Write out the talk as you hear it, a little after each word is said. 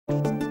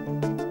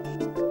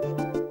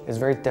It's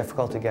very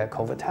difficult to get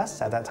COVID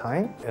tests at that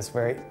time. It's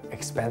very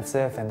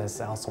expensive and it's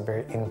also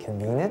very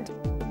inconvenient.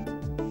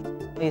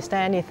 Is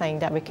there anything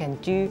that we can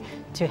do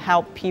to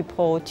help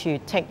people to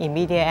take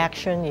immediate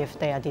action if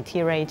they are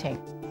deteriorating?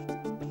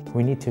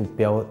 We need to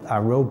build a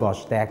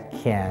robot that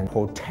can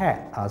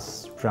protect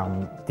us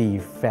from the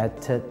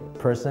infected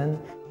person.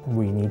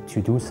 We need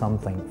to do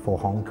something for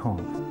Hong Kong.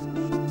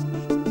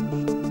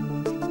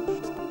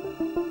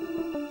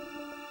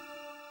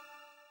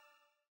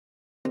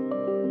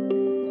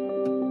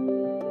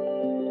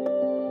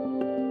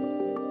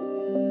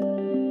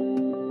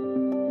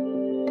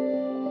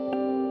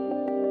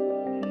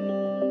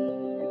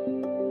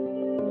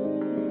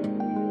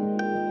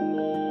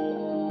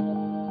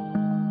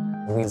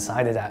 We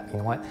decided that, you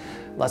know what,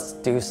 let's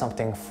do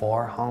something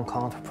for Hong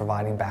Kong,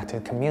 providing back to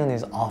the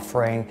communities,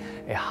 offering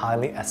a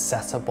highly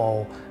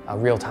accessible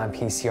real-time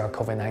PCR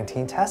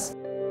COVID-19 test.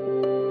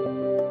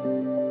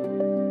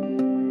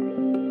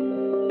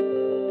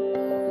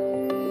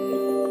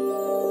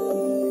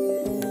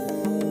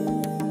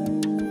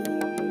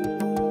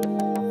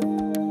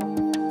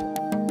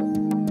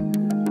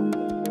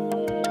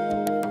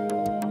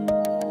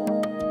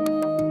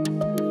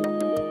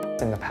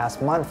 In the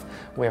past month,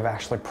 we have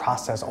actually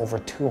processed over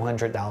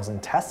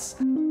 200,000 tests.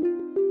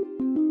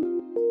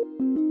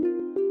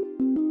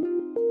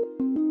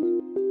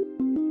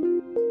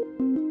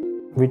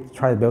 We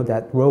try to build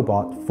that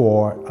robot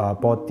for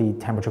body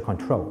temperature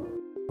control.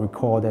 We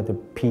call that the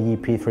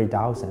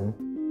PEP3000.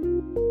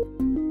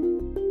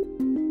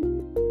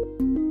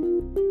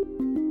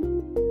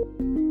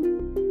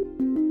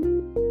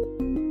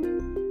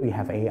 We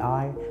have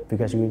AI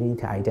because we need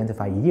to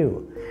identify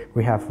you.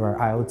 We have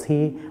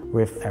IoT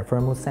with a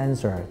thermal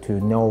sensor to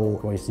know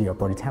what is your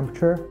body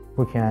temperature.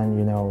 We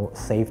can,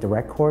 save the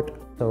record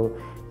so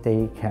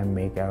they can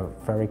make a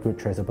very good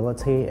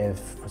traceability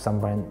if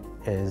someone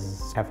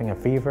is having a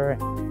fever.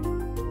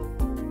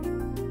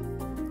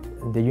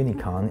 The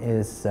Unicorn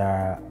is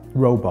a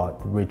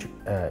robot which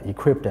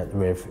equipped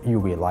with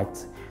UV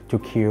lights to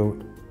kill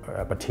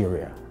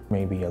bacteria.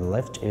 Maybe a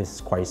lift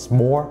is quite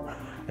small.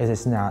 It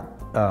is not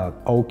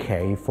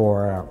okay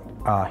for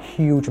a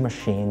huge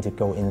machine to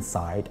go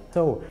inside,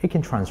 so it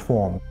can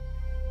transform.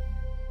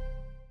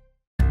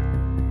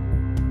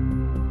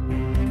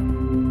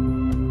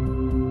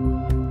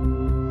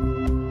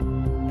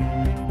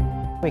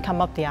 We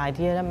come up with the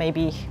idea that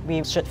maybe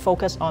we should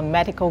focus on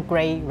medical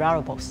grade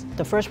wearables.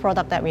 The first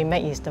product that we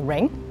make is the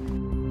ring.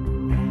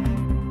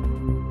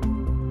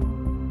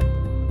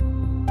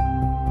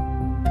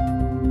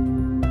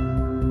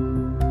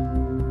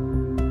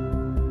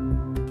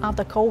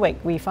 After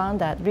COVID, we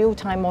found that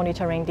real-time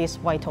monitoring this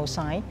vital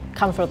sign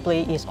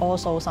comfortably is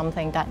also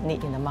something that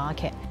needs in the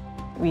market.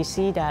 We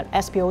see that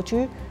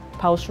SpO2,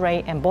 pulse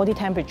rate, and body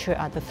temperature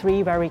are the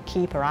three very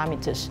key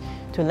parameters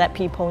to let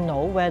people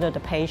know whether the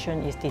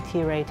patient is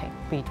deteriorating.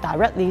 We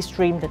directly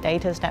stream the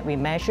data that we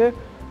measure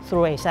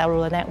through a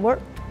cellular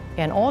network,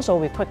 and also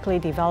we quickly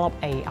develop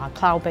a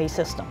cloud-based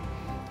system,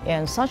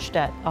 and such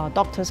that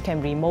doctors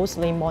can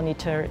remotely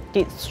monitor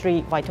these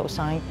three vital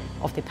signs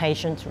of the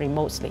patient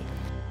remotely.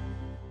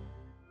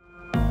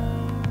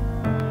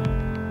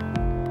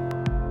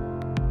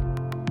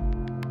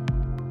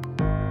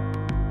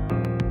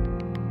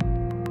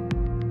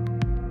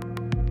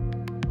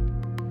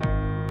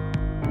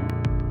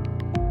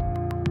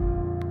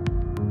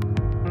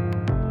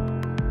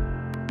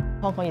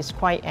 Hong Kong is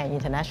quite an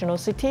international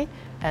city,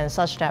 and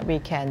such that we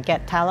can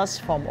get talents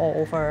from all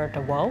over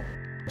the world.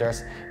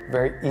 There's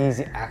very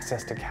easy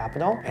access to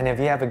capital, and if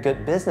you have a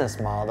good business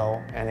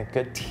model and a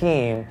good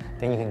team,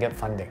 then you can get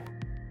funding.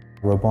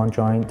 Roborn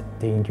joined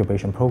the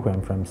incubation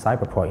program from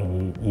Cyberport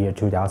in the year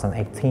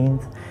 2018,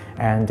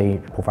 and they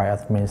provide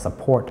us many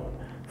support.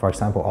 For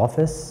example,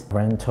 office,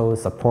 rental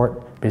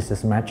support,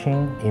 business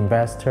matching,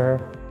 investor.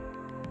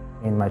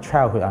 In my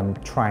childhood, I'm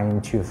trying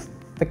to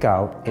figure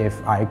out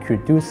if I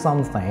could do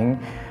something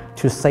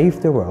to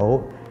save the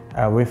world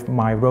with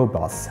my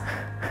robots.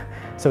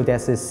 So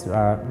this is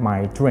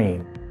my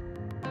dream.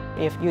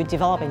 If you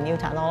develop new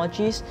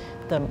technologies,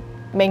 the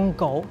main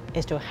goal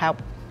is to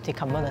help the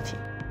community.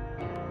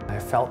 I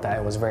felt that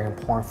it was very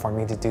important for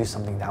me to do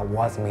something that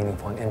was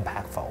meaningful and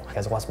impactful,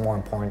 because what's more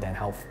important than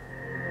health?